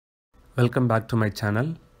Welcome back to my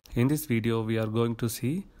channel. In this video we are going to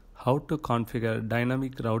see how to configure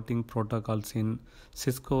dynamic routing protocols in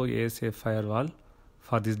Cisco ASA Firewall.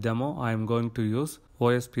 For this demo I am going to use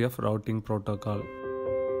OSPF routing protocol.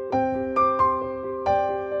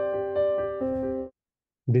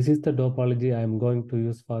 This is the topology I am going to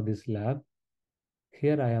use for this lab.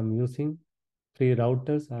 Here I am using 3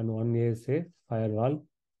 routers and 1 ASA firewall.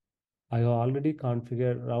 I have already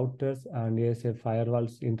configured routers and ASA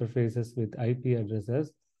firewalls interfaces with IP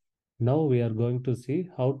addresses. Now we are going to see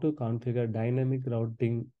how to configure dynamic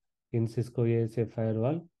routing in Cisco ASA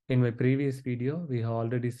Firewall. In my previous video, we have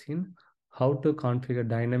already seen how to configure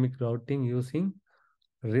dynamic routing using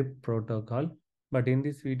RIP protocol. But in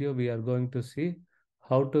this video, we are going to see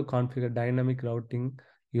how to configure dynamic routing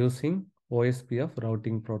using OSPF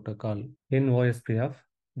routing protocol. In OSPF,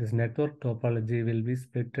 this network topology will be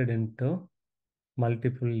split into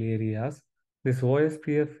multiple areas. This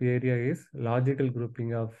OSPF area is logical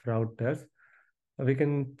grouping of routers. We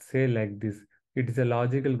can say like this. It is a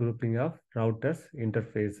logical grouping of routers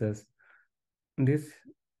interfaces. These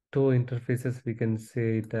two interfaces, we can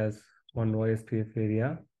say it as one OSPF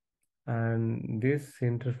area. And these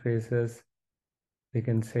interfaces, we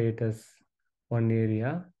can say it as one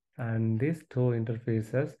area. And these two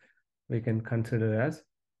interfaces, we can consider as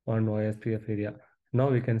one OSPF area. Now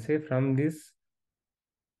we can say from this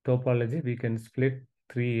topology, we can split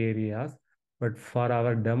 3 areas, but for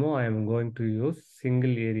our demo, I am going to use single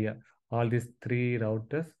area. All these 3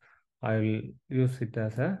 routers, I will use it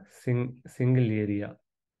as a single area.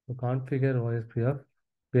 To configure OSPF,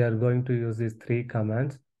 we are going to use these 3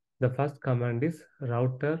 commands. The first command is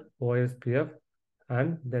router OSPF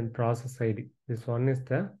and then process ID. This one is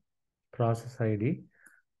the process ID.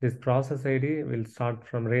 This process ID will start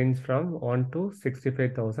from range from 1 to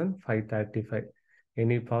 65,535.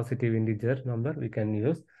 Any positive integer number we can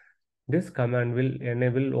use. This command will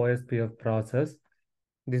enable OSPF process.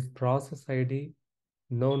 This process ID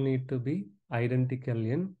no need to be identical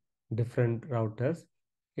in different routers.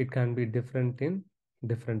 It can be different in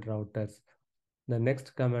different routers. The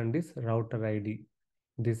next command is router ID.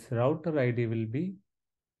 This router ID will be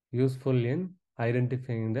useful in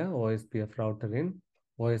identifying the OSPF router in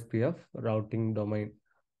OSPF routing domain.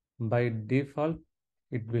 By default,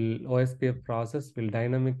 OSPF process will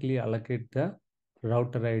dynamically allocate the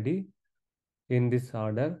router ID in this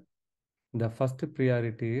order. The first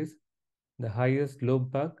priority is the highest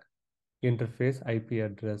loopback interface IP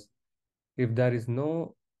address. If there is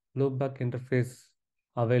no loopback interface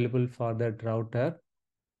available for that router,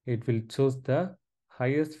 it will choose the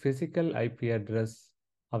highest physical IP address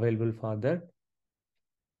available for that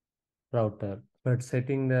router. But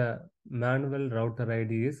setting the manual router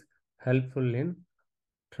ID is helpful in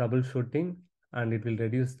troubleshooting and it will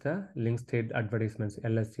reduce the link state advertisements,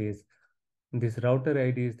 LSAs. This router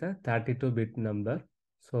ID is the 32-bit number,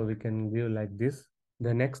 so we can give like this.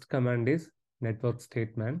 The next command is network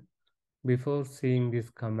statement. Before seeing this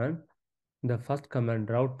command, the first command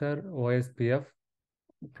router OSPF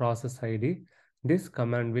process ID. This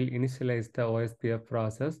command will initialize the OSPF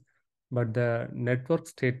process, but the network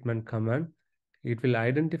statement command, it will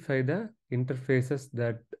identify the interfaces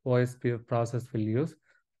that OSPF process will use.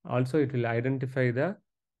 Also, it will identify the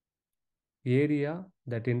area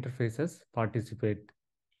that interfaces participate.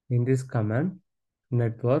 In this command,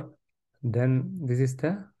 network, then this is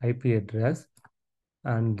the IP address,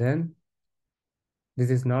 and then this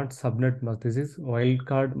is not subnet mask, this is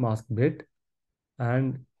wildcard mask bit,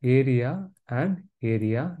 and area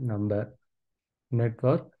number.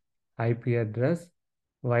 Network, IP address,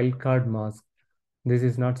 wildcard mask. This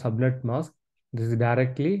is not subnet mask, this is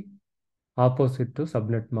directly opposite to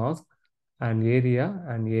subnet mask, and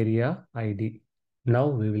area ID. Now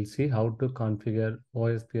we will see how to configure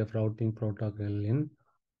OSPF routing protocol in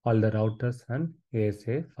all the routers and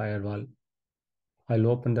ASA firewall. I'll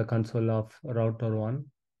open the console of router 1.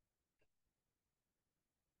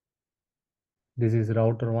 This is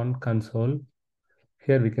router 1 console.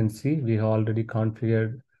 Here we can see we have already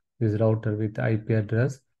configured this router with IP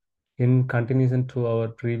address. In continuation to our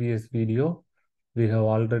previous video, we have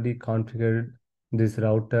already configured this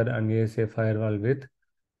router and ASA firewall with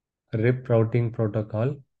RIP routing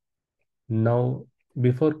protocol. Now,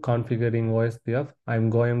 before configuring OSPF, I'm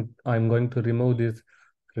going to remove this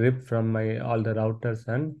RIP from all the routers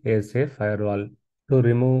and ASA firewall. To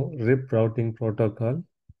remove RIP routing protocol,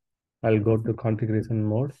 I'll go to configuration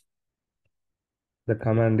mode. The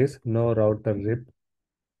command is no router RIP.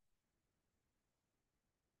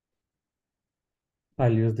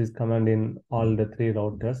 I'll use this command in all the 3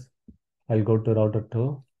 routers. I'll go to router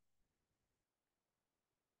 2.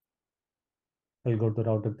 I'll go to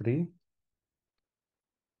router 3.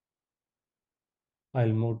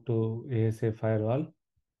 I'll move to ASA Firewall.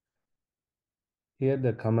 Here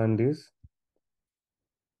the command is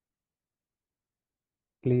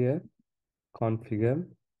clear configure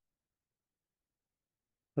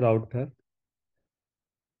router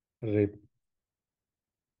RIP.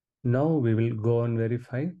 Now we will go and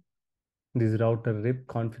verify these router RIP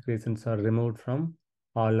configurations are removed from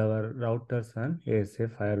all our routers and ASA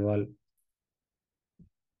Firewall.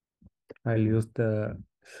 I'll use the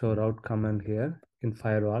show route command here in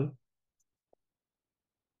Firewall.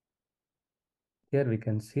 Here we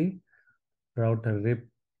can see router RIP.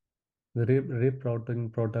 The RIP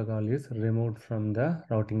routing protocol is removed from the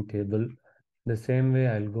routing table. The same way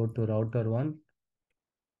I'll go to router 1.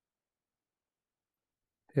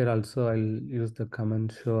 Here also I'll use the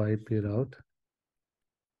command show IP route.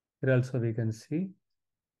 Here also we can see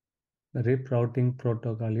the RIP routing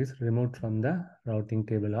protocol is removed from the routing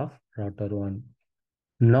table of router 1.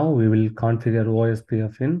 Now we will configure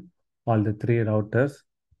OSPF in all the 3 routers.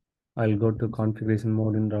 I'll go to configuration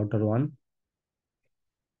mode in router 1.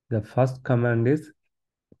 The first command is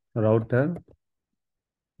router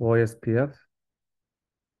OSPF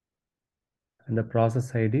and the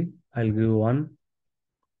process ID I'll give 1.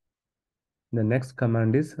 The next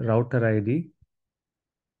command is router ID.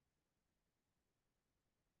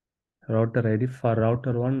 Router ID for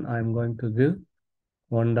router 1 I'm going to give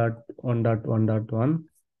 1.1.1.1.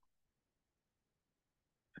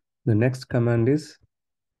 The next command is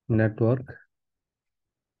network.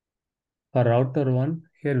 For router 1,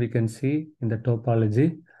 here we can see in the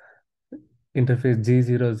topology interface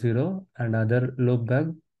G00 and other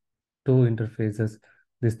loopback 2 interfaces.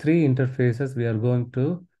 These 3 interfaces we are going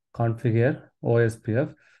to configure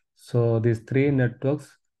OSPF. So these 3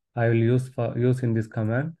 networks I will use in this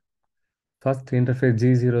command. First interface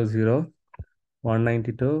G00,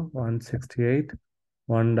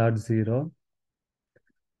 192.168.1.0.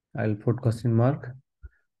 I'll put question mark.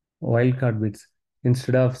 Wildcard bits.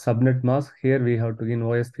 Instead of subnet mask, here we have to, in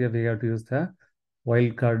OSPF, we have to use the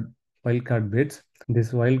wildcard bits.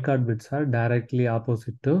 These wildcard bits are directly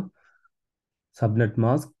opposite to subnet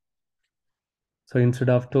mask. So instead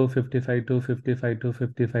of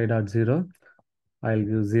 255.255.255.0, I'll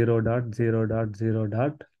use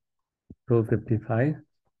 0.0.0.255.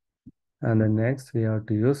 And then next we have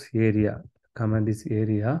to use area. Command is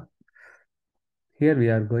area. Here we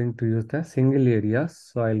are going to use the single area.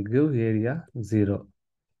 So I'll give area 0.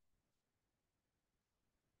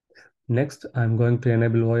 Next, I'm going to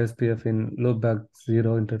enable OSPF in loopback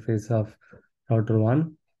 0 interface of router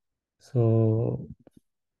 1. So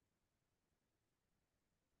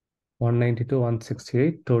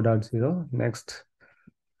 192.168.2.0. Next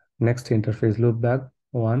interface loopback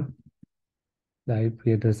 1. The IP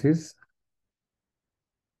address is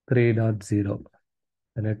 3.0.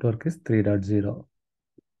 The network is 3.0.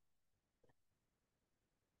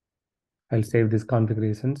 I'll save these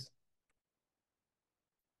configurations.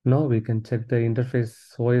 Now we can check the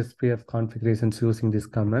interface OSPF configurations using this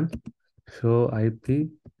command. Show IP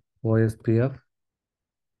OSPF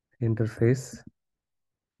interface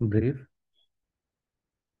brief.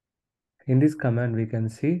 In this command, we can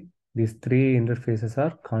see these 3 interfaces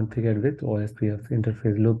are configured with OSPF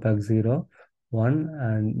interface loopback 0, 1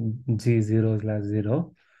 and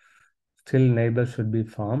G0/0. Still neighbor should be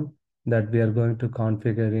formed that we are going to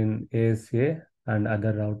configure in ASA and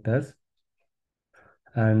other routers.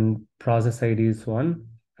 And process ID is 1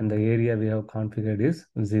 and the area we have configured is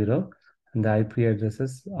 0. And the IP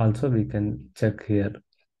addresses also we can check here.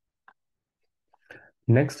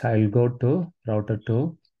 Next, I'll go to router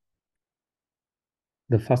 2.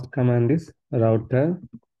 The first command is router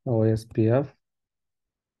OSPF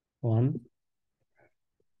 1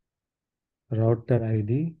 router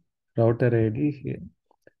ID. Router ID here.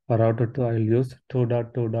 For router 2, I will use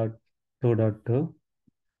 2.2.2.2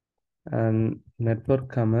 and network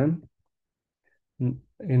command.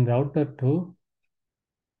 In router 2,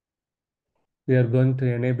 we are going to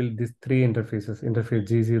enable these 3 interfaces, interface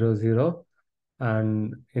G00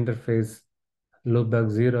 and interface loopback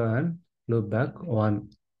 0 and loopback 1.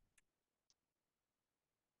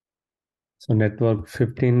 So network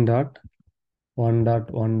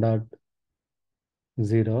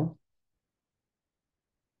 15.1.1.0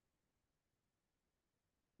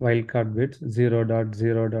 wildcard bits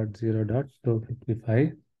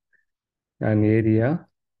 0.0.0.255 and area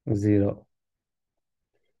 0.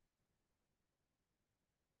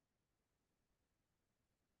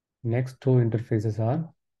 Next 2 interfaces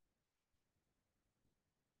are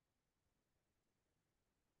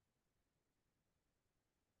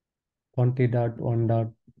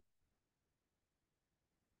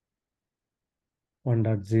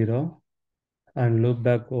 20.1.1.0 and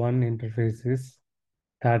loopback 1 interface is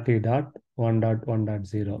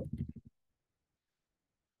 30.1.1.0.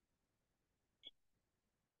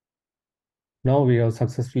 Now we have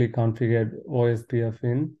successfully configured OSPF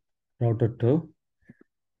in router 2.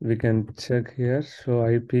 We can check here, show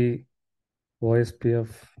IP OSPF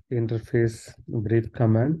interface brief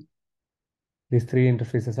command. These three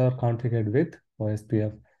interfaces are configured with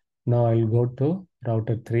OSPF. Now I'll go to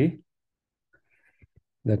router 3.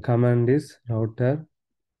 The command is router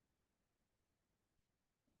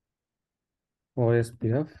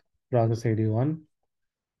OSPF process ID 1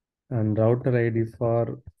 and router ID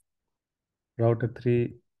for router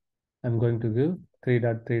 3. I'm going to give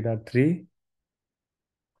 3.3.3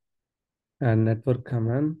 and network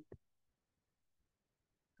command.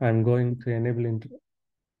 I'm going to enable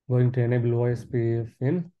OSPF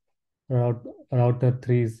in router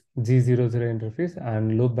 3's G00 interface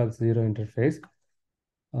and loopback 0 interface.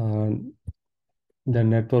 The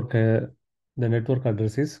network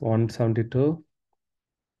address is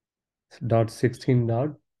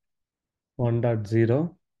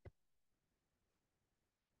 172.16.1.0,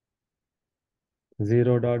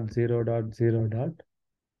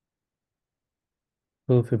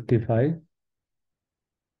 0.0.0.255.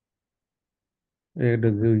 We have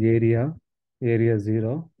to give area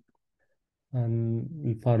 0.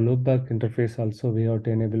 And for loopback interface also we have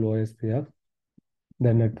to enable OSPF.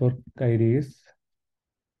 The network ID is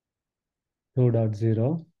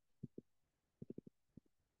 2.0.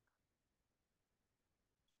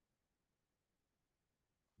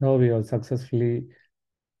 Now we have successfully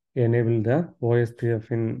enabled the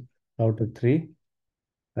OSPF in router 3.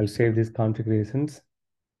 I'll save these configurations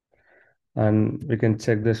and we can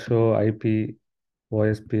check the show IP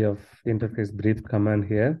OSPF interface brief command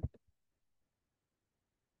here.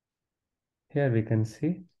 Here we can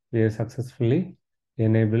see we have successfully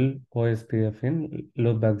enabled OSPF in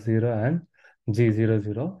loopback 0 and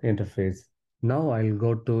G00 interface. Now I'll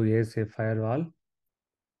go to ASA Firewall.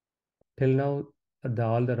 Till now,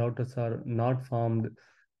 all the routers are not formed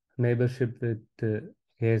neighborship with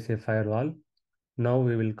ASA Firewall. Now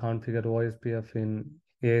we will configure OSPF in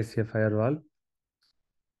ASA Firewall.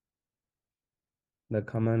 The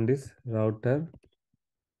command is router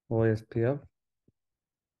OSPF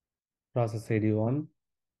process ID 1,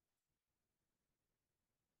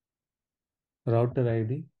 router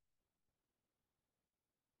ID.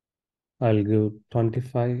 I'll give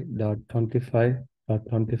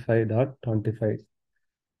 25.25.25.25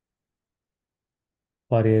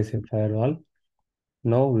 for ASA Firewall.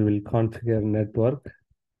 Now we will configure network.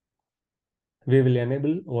 We will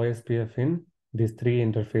enable OSPF in these three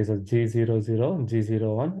interfaces G00,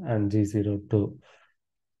 G01 and G02.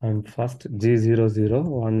 And first G00,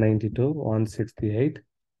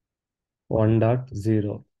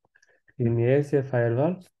 192.168.1.0. In ASA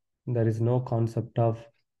Firewall, there is no concept of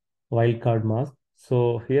wildcard mask.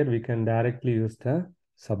 So here we can directly use the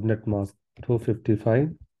subnet mask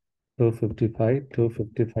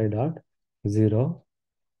 255.255.255.0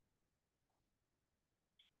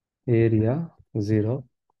 area 0.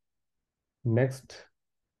 Next,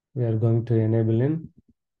 we are going to enable in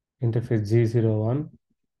interface G01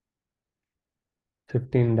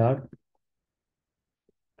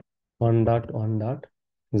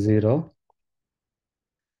 15.1.1.0.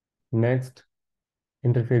 Next,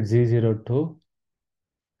 interface G02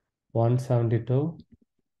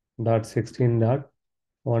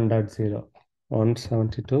 172.16.1.0.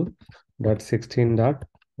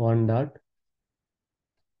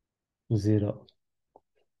 172.16.1.0.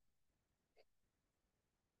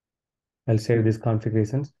 I'll save these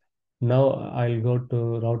configurations. Now I'll go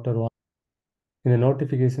to router 1. In the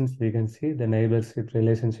notifications, we can see the neighborship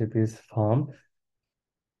relationship is formed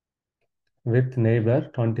with neighbor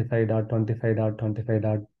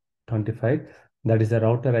 25.25.25.25. That is the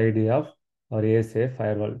router ID of our ASA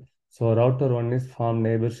firewall. So router 1 is formed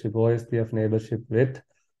neighborship, OSPF neighborship with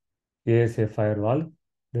ASA firewall.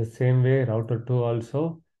 The same way router 2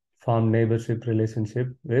 also formed neighborship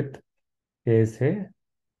relationship with ASA,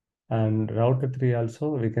 and router 3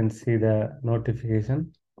 also we can see the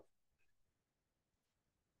notification.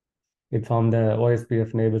 It formed the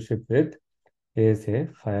OSPF neighborship with ASA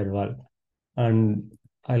firewall. And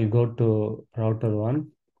I'll go to router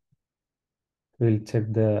 1. We'll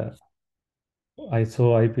check the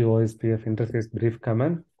ISO IP OSPF interface brief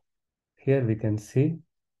command. Here we can see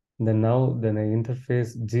the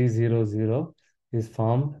interface G00 is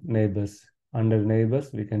formed neighbors. Under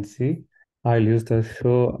neighbors, we can see I'll use the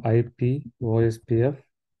show IP OSPF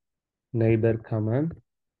neighbor command.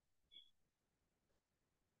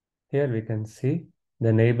 Here we can see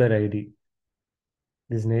the neighbor ID.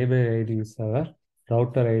 This neighbor ID is our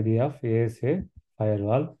router ID of ASA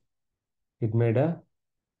Firewall. It made a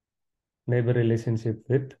neighbor relationship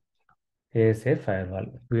with ASA Firewall.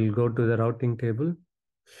 We'll go to the routing table,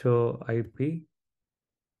 show IP,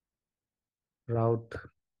 route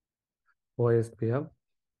OSPF.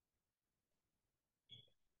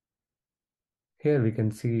 Here we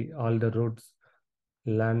can see all the routes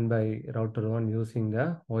LAN by router 1 using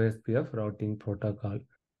the OSPF routing protocol.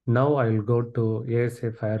 Now I will go to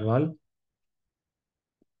ASA Firewall.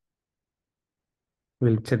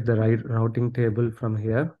 We'll check the routing table from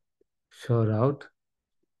here, show route.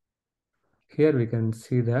 Here we can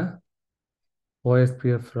see the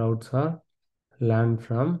OSPF routes are LAN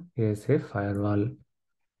from ASA Firewall.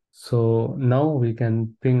 So now we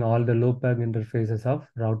can ping all the loopback interfaces of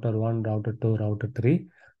router 1, router 2, router 3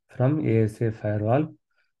 from ASA Firewall.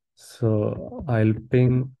 So I'll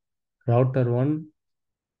ping router 1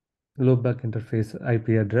 loopback interface IP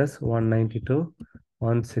address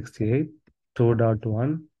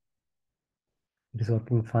 192.168.2.1. It is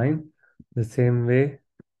working fine. The same way,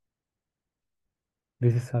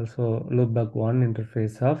 this is also loopback 1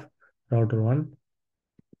 interface of router 1.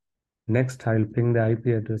 Next, I'll ping the IP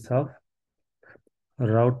address of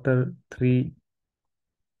router 3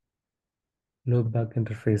 loopback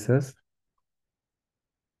interfaces.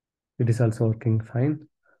 It is also working fine.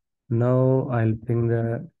 Now I'll ping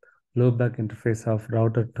the loopback interface of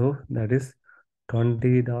router 2, that is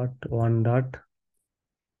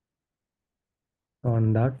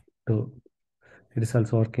 20.1.1.2. It is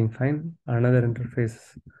also working fine. Another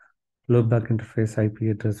interface, loopback interface IP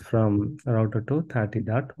address from router 2,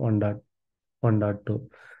 30.1.1.2.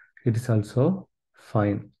 It is also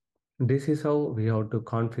fine. This is how we have to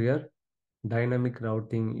configure dynamic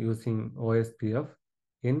routing using OSPF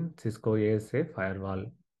in Cisco ASA Firewall.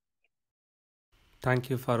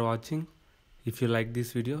 Thank you for watching. If you like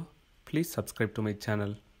this video, please subscribe to my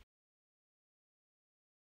channel.